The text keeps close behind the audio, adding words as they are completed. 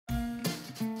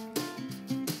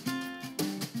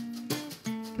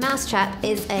Mousetrap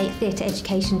is a theatre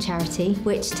education charity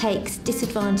which takes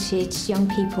disadvantaged young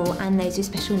people and those with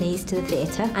special needs to the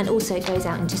theatre, and also goes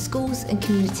out into schools and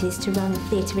communities to run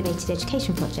theatre-related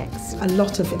education projects. A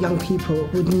lot of young people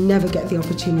would never get the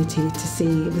opportunity to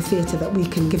see the theatre that we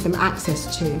can give them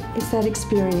access to. It's that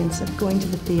experience of going to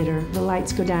the theatre, the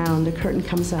lights go down, the curtain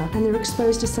comes up, and they're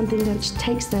exposed to something that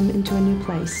takes them into a new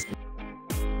place.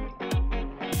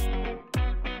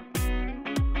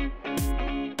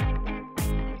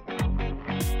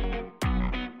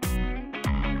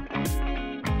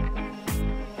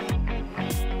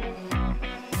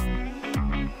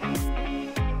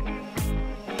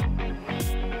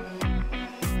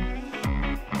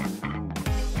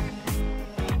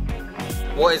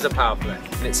 What is a power play?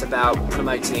 It's about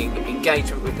promoting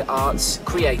engagement with the arts,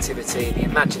 creativity, the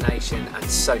imagination and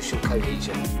social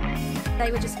cohesion.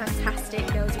 They were just fantastic.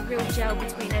 There was a real gel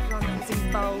between everyone that was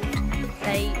involved.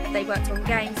 They worked on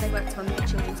games, they worked on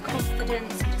children's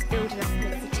confidence, just building up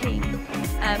them as a team.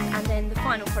 And then the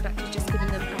final product has just given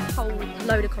them a whole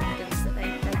load of confidence that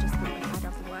they just wouldn't have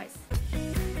had otherwise.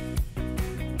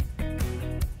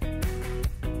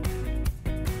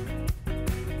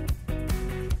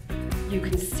 You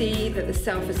can see that the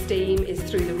self-esteem is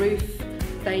through the roof.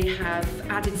 They have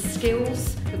added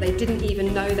skills that they didn't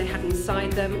even know they had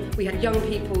inside them. We had young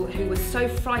people who were so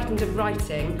frightened of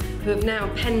writing who have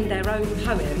now penned their own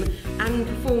poem and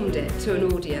performed it to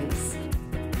an audience.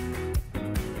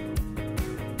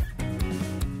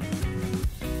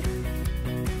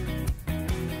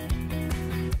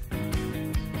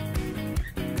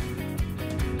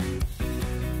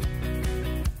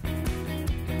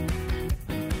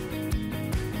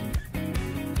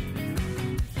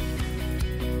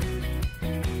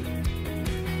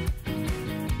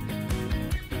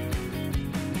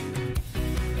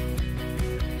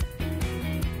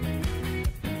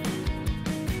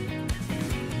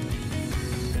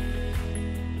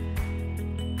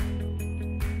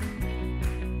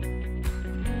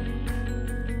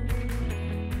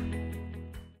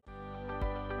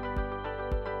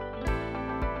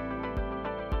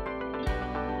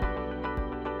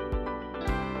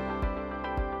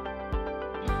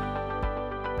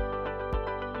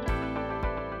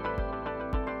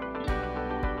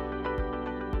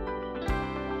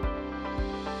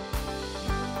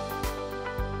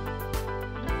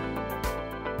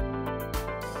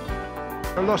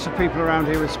 There are lots of people around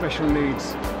here with special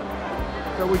needs,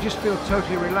 but we just feel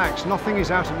totally relaxed. Nothing is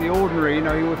out of the ordinary, you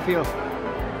know, you would feel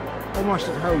almost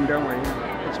at home, don't we?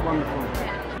 It's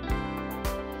wonderful.